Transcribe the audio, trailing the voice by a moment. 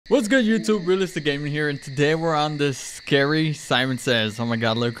What's good, YouTube? Realistic Gaming here, and today we're on this scary Simon Says. Oh my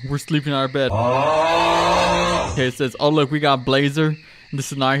god, look, we're sleeping in our bed. Okay, it says, oh look, we got Blazer.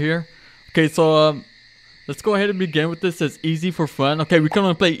 This is not here. Okay, so let's go ahead and begin with this. It says easy for fun. Okay, we can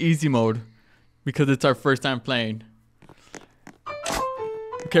only play easy mode because it's our first time playing.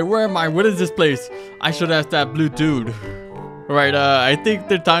 Okay, where am I? What is this place? I should ask that blue dude. Alright, I think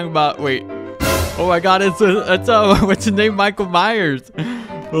they're talking about, wait. Oh my god, it's what's his name? Michael Myers.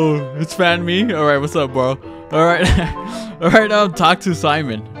 Oh, it's fan me. All right, what's up, bro? All right, all right. Talk to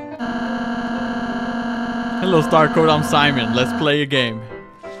Simon. Hello, Star Code. I'm Simon. Let's play a game.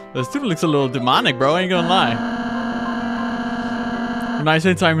 This dude looks a little demonic, bro. I ain't gonna lie. When I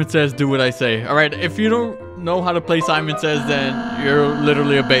say Simon Says, do what I say. All right. If you don't know how to play Simon Says, then you're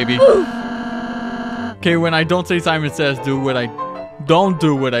literally a baby. Okay. When I don't say Simon Says, don't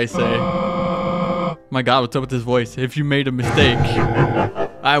do what I say. My God, what's up with this voice? If you made a mistake,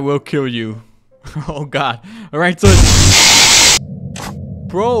 I will kill you. Oh God. Alright, so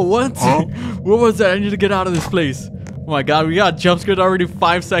bro, what? Huh? What was that? I need to get out of this place. Oh my God, we got jump scared already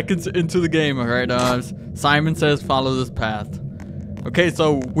 5 seconds into the game. Alright, Simon Says follow this path. Okay,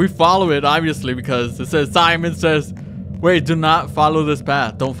 so we follow it obviously because it says Simon Says, wait, do not follow this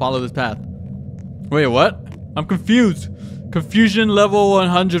path. Don't follow this path. Wait, what? I'm confused. Confusion level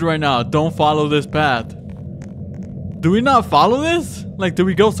 100 right now. Don't follow this path. Do we not follow this? Like, do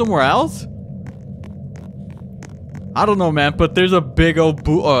we go somewhere else? I don't know, man, but there's a big old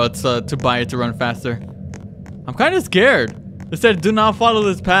boot. Oh, it's to buy it to run faster. I'm kind of scared. It said do not follow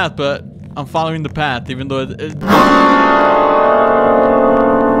this path, but I'm following the path, even though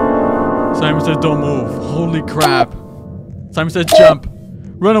Simon says don't move. Holy crap. Simon says jump.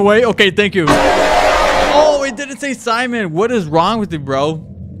 Run away. Okay, thank you. Oh, it didn't say Simon. What is wrong with you, bro?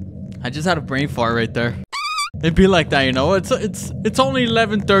 I just had a brain fart right there. It'd be like that, you know. It's only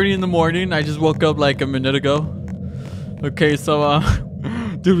 11:30 in the morning. I just woke up like a minute ago. Okay, so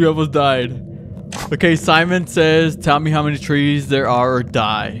dude, we almost died. Okay, Simon Says, tell me how many trees there are or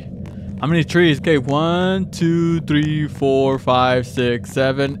die. How many trees? Okay, 1, 2, 3, 4, 5, 6,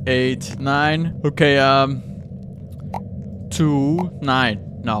 7, 8, 9. Okay, 2, 9.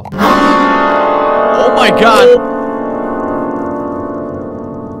 No. Oh my God.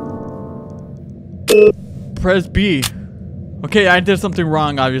 Press B. Okay, I did something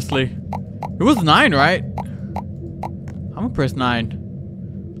wrong, obviously. It was 9, right? I'm gonna press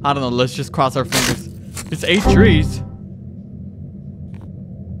 9. I don't know, let's just cross our fingers. It's 8 trees.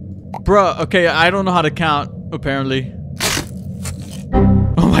 Bruh, okay, I don't know how to count, apparently.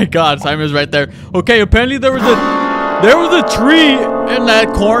 Oh my God, Simon's right there. Okay, apparently there was a tree in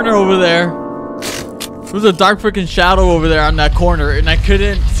that corner over there. There was a dark freaking shadow over there on that corner, and I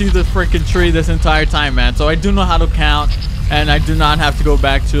couldn't see the freaking tree this entire time, man. So I do know how to count, and I do not have to go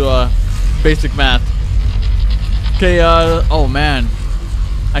back to basic math. Okay, oh man.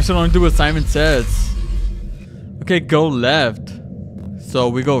 I should only do what Simon says. Okay, go left. So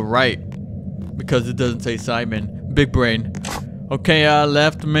we go right, because it doesn't say Simon. Big brain. Okay,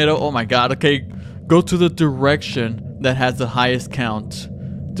 left, middle. Oh my God. Okay, go to the direction that has the highest count.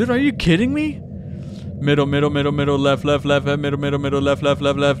 Dude, are you kidding me? Middle, middle, middle, middle, left, left, left, middle, middle, middle, left, left,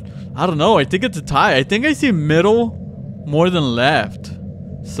 left, left. I don't know. I think it's a tie. I think I see middle more than left.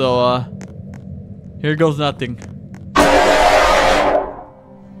 So, here goes nothing.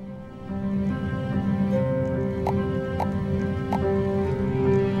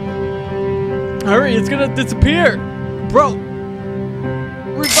 Hurry, it's gonna disappear. Bro.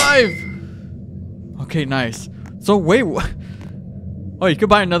 Revive. Okay, nice. So, wait. Oh, you could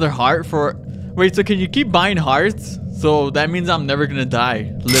buy another heart for... Wait, so can you keep buying hearts? So that means I'm never gonna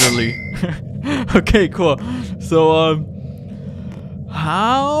die, literally. Okay, cool. So,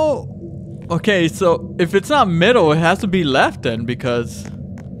 how? Okay, so if it's not middle, it has to be left then, because...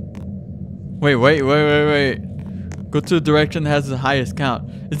 Wait. Go to the direction that has the highest count.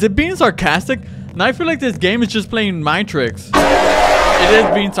 Is it being sarcastic? Now I feel like this game is just playing mind tricks. It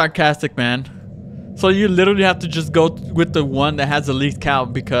is being sarcastic, man. So you literally have to just go with the one that has the least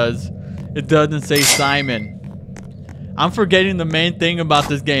count because it doesn't say Simon. I'm forgetting the main thing about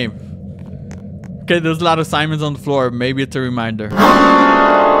this game. Okay, there's a lot of Simons on the floor. Maybe it's a reminder.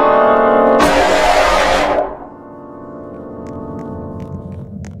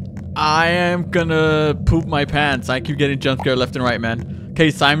 I am gonna poop my pants. I keep getting jump scared left and right, man.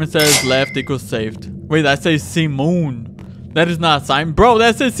 Okay, Simon Says left equals saved. Wait, that says Simone. That is not Simon. Bro,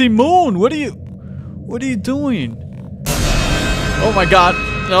 that says Simone. What are you doing? Oh my God.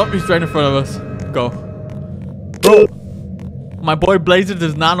 Nope, he's right in front of us. Go. Bro, my boy Blazer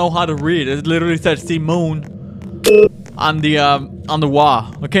does not know how to read. It literally says Simone. on the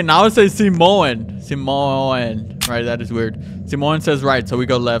wall. Okay, now it says Simone. Simone. Right, that is weird. Simone says right, so we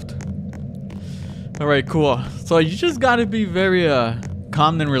go left. Alright, cool. So you just gotta be very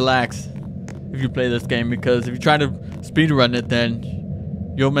calm and relaxed if you play this game, because if you try to speedrun it,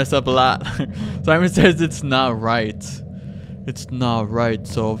 then you'll mess up a lot. Simon says it's not right. It's not right.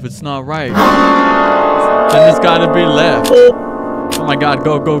 So if it's not right, then it's gotta be left. Oh my god,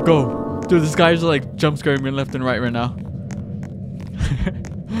 go, go, go. Dude, this guy's like jump scaring me left and right now.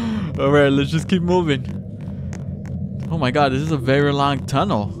 Alright, let's just keep moving. Oh my god, this is a very long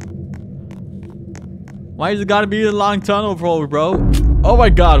tunnel. Why has it gotta be a long tunnel, bro? Oh my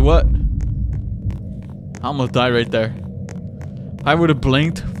god, what? I almost died right there. If I would have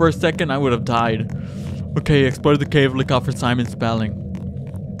blinked for a second, I would have died. Okay, explore the cave, look out for Simon's spelling.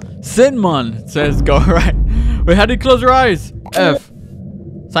 Sinmon says go right. Wait, how do you close your eyes? F.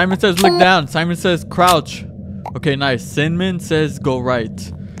 Simon says look down. Simon says crouch. Okay, nice. Sinman says go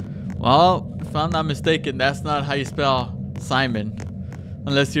right. Well, if I'm not mistaken, that's not how you spell Simon.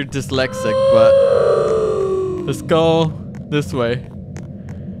 Unless you're dyslexic, but let's go this way.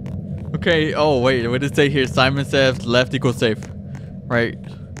 Okay, oh wait, what did it say here? Simon says left equals safe. Right.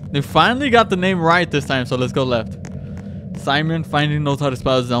 They finally got the name right this time, so let's go left. Simon finally knows how to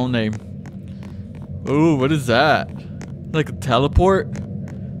spell his own name. Ooh, what is that? Like a teleport?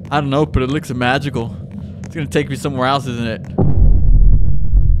 I don't know, but it looks magical. It's gonna take me somewhere else, isn't it?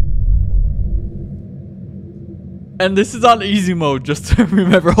 And this is on easy mode, just to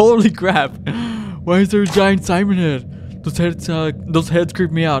remember. Holy crap. Why is there a giant Simon head? Those heads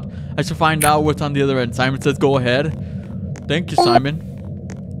creep me out. I should find out what's on the other end. Simon says go ahead. Thank you, Simon.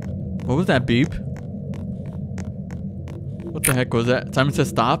 What was that beep? What the heck was that? Simon says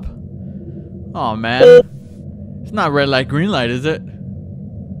stop. Oh man. It's not red light, green light, is it?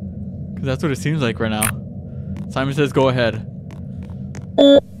 Because that's what it seems like right now. Simon says go ahead.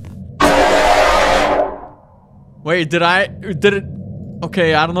 Wait, did it?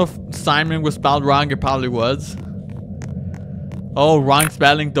 Okay, I don't know if Simon was spelled wrong. It probably was. Oh, wrong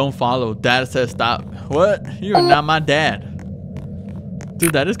spelling, don't follow. Dad says stop. What? You are not my dad.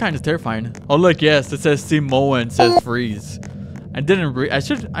 Dude, that is kind of terrifying. Oh look, yes, it says Simone says freeze. I didn't read. I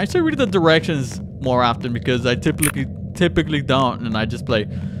should read the directions more often because I typically don't, and I just play.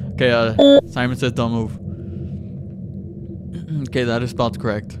 Okay, Simon says don't move. Okay, that is spelled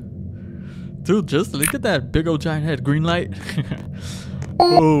correct. Dude, just look at that big old giant head. Green light.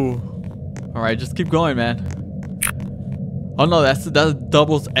 Oh. Alright, just keep going, man. Oh no, that's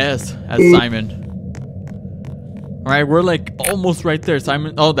doubles S as Simon. Alright, we're like almost right there.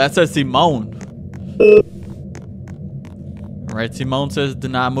 Simon. Oh, that says Simone. Alright, Simone says do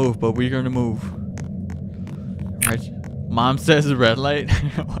not move, but we're gonna move. Alright. Mom says red light.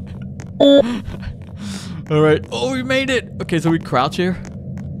 Alright. Oh, we made it. Okay, so we crouch here.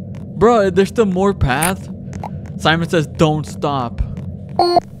 Bro, there's still more path. Simon says don't stop.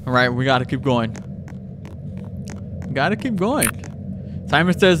 Alright, we gotta keep going. Gotta keep going.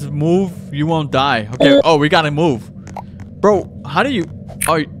 Simon says move, you won't die. Okay, oh, we gotta move. Bro, how do you...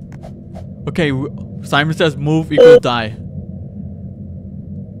 Oh, okay, Simon says move equals die.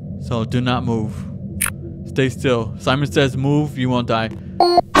 So do not move. Stay still. Simon says move, you won't die.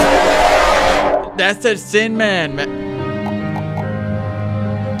 That said sin man.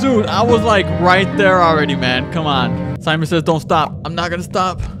 Dude, I was like right there already, man. Come on. Simon says don't stop. I'm not gonna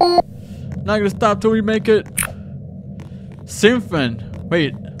stop. I'm not gonna stop till we make it. Symphon.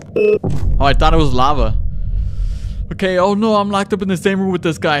 Wait. Oh, I thought it was lava. Okay, oh no, I'm locked up in the same room with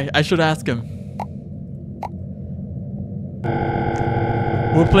this guy. I should ask him.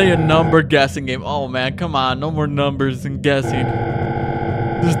 We'll play a number guessing game. Oh man, come on. No more numbers and guessing.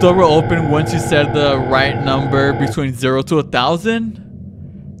 This door will open once you said the right number between 0 to 1,000.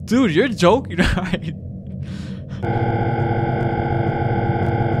 Dude, you're joking, right?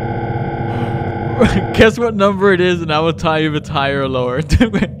 Guess what number it is and I will tell you if it's higher or lower.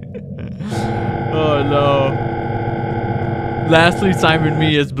 Oh no. Lastly, Simon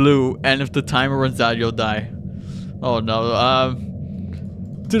me is blue, and if the timer runs out, you'll die. Oh no.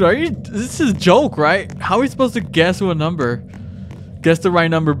 Dude, are you... This is a joke, right? How are we supposed to guess what number? Guess the right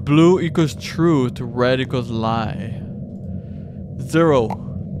number. Blue equals truth, red equals lie. 0.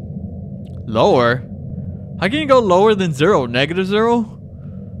 Lower? How can you go lower than 0? Negative 0?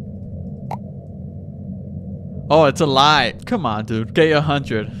 Oh, it's a lie. Come on, dude. Okay,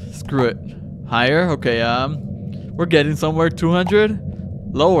 100. Screw it. Higher? Okay, we're getting somewhere.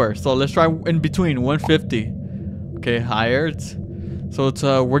 200? Lower. So let's try in between. 150. Okay, higher. So it's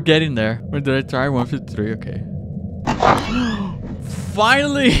we're getting there. Where did I try? 153. Okay.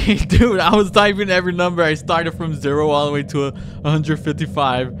 finally, dude, I was typing every number. I started from 0 all the way to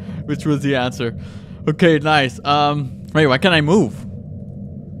 155, which was the answer. Okay, nice. Wait, why can't I move?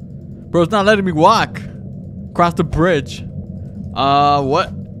 Bro, it's not letting me walk. Cross the bridge.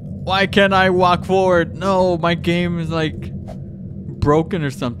 What? Why can't I walk forward? No, my game is like broken or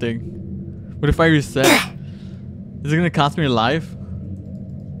something. What if I reset? Is it gonna cost me a life?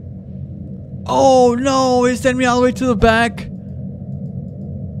 Oh no, it sent me all the way to the back.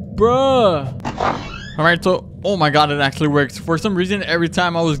 Bruh. Alright, so, oh my god, it actually works. For some reason, every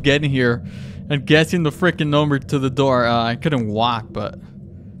time I was getting here and guessing the freaking number to the door, I couldn't walk, but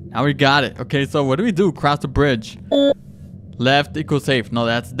now we got it. Okay, so what do we do? Cross the bridge. Left equals safe. No,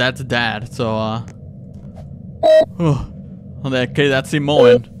 that's dad. So, okay, that's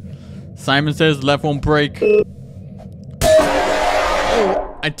Simone. Simon says left won't break.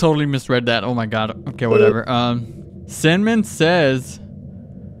 Oh, I totally misread that. Oh my god. Okay, whatever. Sinman says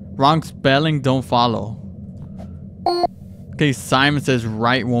wrong spelling, don't follow. Okay, Simon says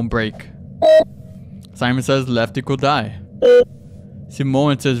right won't break. Simon says left equal die.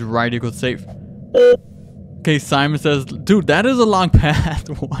 Simone says right equals safe. Okay, Simon says, dude, that is a long path.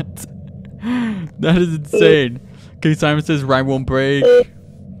 What? That is insane. Okay, Simon says right won't break.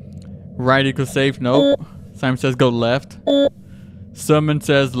 Right equals safe. Nope. Simon says go left. Someone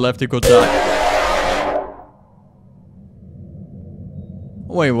says left equals die.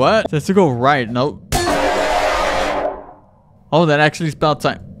 Wait, what? It says to go right. Nope. Oh, that actually spelled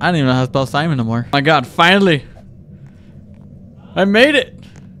Simon. I don't even know how to spell Simon anymore. Oh my god, finally. I made it.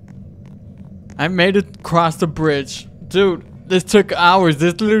 I made it across the bridge. Dude, this took hours.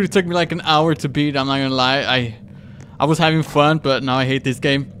 This literally took me like an hour to beat. I'm not gonna lie. I was having fun, but now I hate this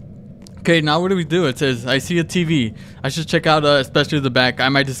game. Okay, now what do we do? It says, I see a TV. I should check out, especially the back. I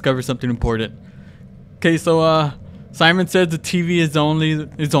might discover something important. Okay, so, Simon said the TV is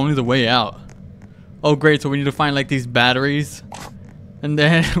only the way out. Oh, great. So we need to find, like, these batteries. And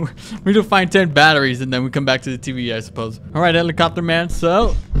then we need to find 10 batteries, and then we come back to the TV, I suppose. All right, helicopter man.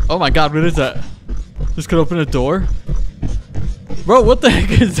 So, oh my god, what is that? This could open a door? Bro, what the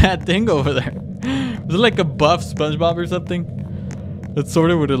heck is that thing over there? Is it like a buff SpongeBob or something? That's sort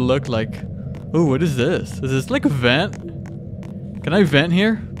of what it looked like. Ooh, what is this? Is this like a vent? Can I vent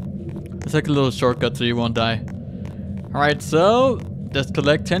here? It's like a little shortcut so you won't die. All right, so let's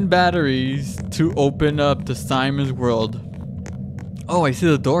collect 10 batteries to open up the Simon's world. Oh, I see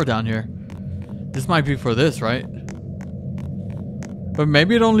the door down here. This might be for this, right? But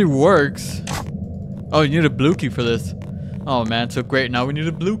maybe it only works. Oh, you need a blue key for this. Oh man, so great. Now we need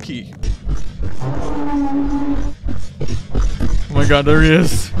a blue key. Oh my god, there he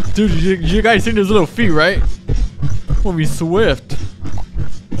is. Dude, you guys seen his little feet, right? We'll be swift.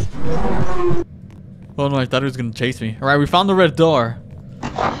 Oh no, I thought he was gonna chase me. Alright, we found the red door.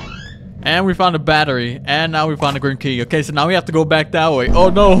 And we found a battery. And now we found a green key. Okay, so now we have to go back that way. Oh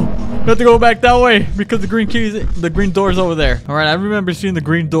no! We have to go back that way because the green door is over there. Alright, I remember seeing the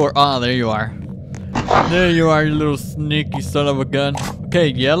green door. Ah, there you are. There you are, you little sneaky son of a gun. Okay,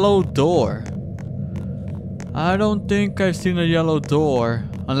 yellow door. I don't think I've seen a yellow door.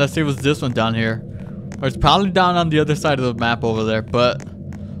 Unless it was this one down here. Or it's probably down on the other side of the map over there. But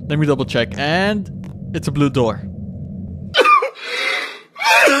let me double check. And it's a blue door.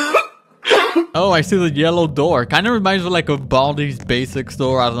 Oh, I see the yellow door. Kind of reminds me of like a Baldi's Basics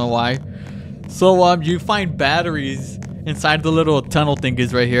store. I don't know why. So, you find batteries inside the little tunnel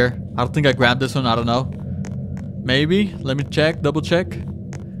thingies right here. I don't think I grabbed this one. I don't know. Maybe. Let me check. Double check.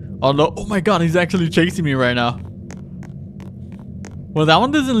 Oh, no. Oh, my God. He's actually chasing me right now. Well, that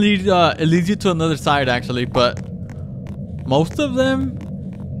one doesn't lead... it leads you to another side, actually. But most of them...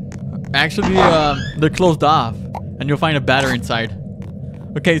 Actually, they're closed off. And you'll find a battery inside.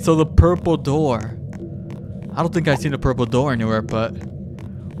 Okay, so the purple door. I don't think I've seen a purple door anywhere, but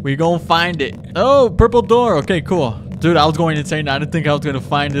we gonna find it. Oh, purple door. Okay, cool. Dude, I was going insane. I didn't think I was gonna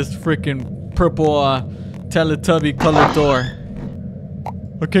find this freaking purple Teletubby colored door.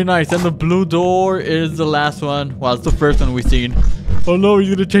 Okay, nice. And the blue door is the last one. Well, it's the first one we've seen. Oh no, he's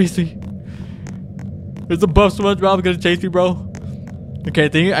gonna chase me. There's a buff SpongeBob gonna chase me, bro. Okay,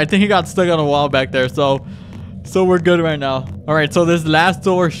 I think he got stuck on a wall back there, so we're good right now. Alright, so this last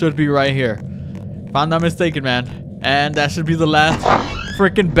door should be right here. If I'm not mistaken, man. And that should be the last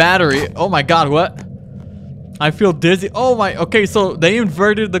freaking battery. Oh my god, what? I feel dizzy. Oh my, okay, so they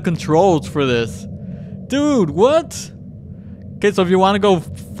inverted the controls for this. Dude, what? Okay, so if you want to go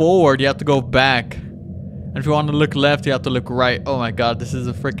forward, you have to go back. And if you want to look left, you have to look right. Oh my god, this is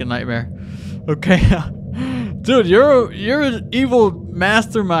a freaking nightmare. Okay. Dude, you're an evil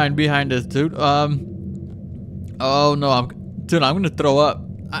mastermind behind this, dude. Oh no, Dude, I'm gonna throw up.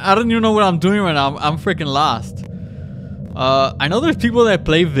 I don't even know what I'm doing right now. I'm freaking lost. I know there's people that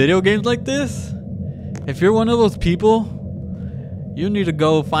play video games like this. If you're one of those people, you need to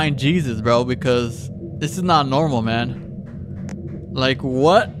go find Jesus, bro, because this is not normal, man. Like,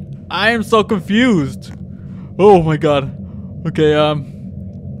 what? I am so confused. Oh my god. Okay,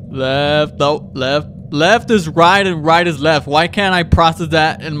 left, no, left. Left is right and right is left. Why can't I process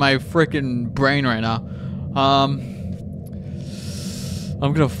that in my freaking brain right now?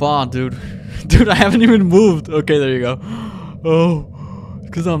 I'm gonna fall, dude. Dude, I haven't even moved. Okay, there you go. Oh,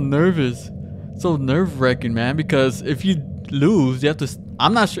 because I'm nervous. So nerve-wracking, man, because if you lose, you have to...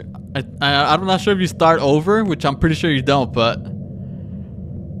 I'm not sure... I'm not sure if you start over, which I'm pretty sure you don't, but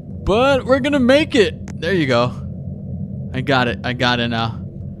we're gonna make it. There you go. I got it. I got it now.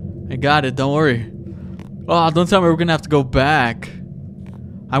 I got it. Don't worry. Oh, don't tell me we're gonna have to go back.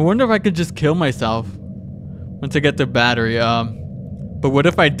 I wonder if I could just kill myself once I get the battery. But what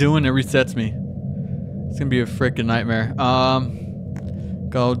if I do and it resets me? It's gonna be a freaking nightmare.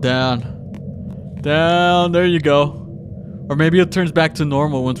 Go down. Down. There you go. Or maybe it turns back to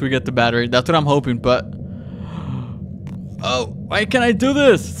normal once we get the battery. That's what I'm hoping, but... Oh, why can't I do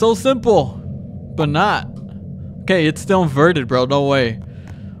this? So simple. But not. Okay, it's still inverted, bro. No way.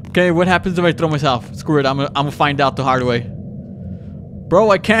 Okay, what happens if I throw myself? Screw it. I'm gonna find out the hard way. Bro,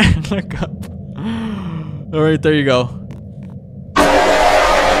 I can't. Look up. Alright, there you go.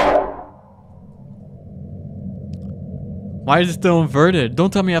 Why is it still inverted?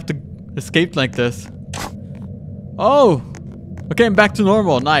 Don't tell me I have to escape like this. Oh! Okay, I'm back to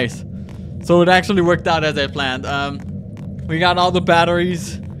normal. Nice. So it actually worked out as I planned. We got all the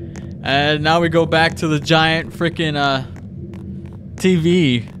batteries. And now we go back to the giant freaking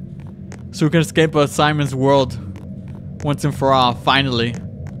TV. So we can escape Simon's world once and for all, finally.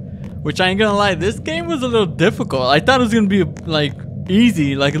 Which I ain't gonna lie, this game was a little difficult. I thought it was gonna be like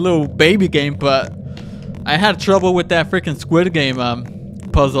easy, like a little baby game, but I had trouble with that freaking Squid Game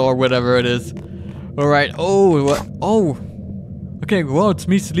puzzle or whatever it is. Alright, oh, what? Oh, okay, well, it's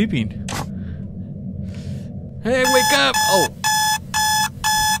me sleeping. Hey, wake up! Oh.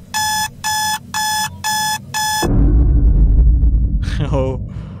 Oh.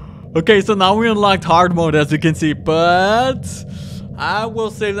 Okay, so now we unlocked hard mode, as you can see, but I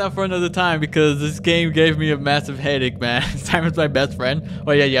will save that for another time because this game gave me a massive headache, man. Simon's my best friend.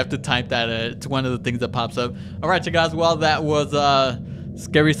 Oh yeah, you have to type that. It's one of the things that pops up. Alright, you guys, well, that was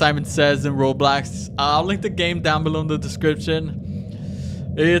Scary Simon Says in Roblox. I'll link the game down below in the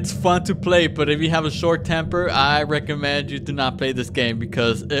description. It's fun to play, but if you have a short temper, I recommend you do not play this game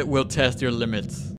because it will test your limits.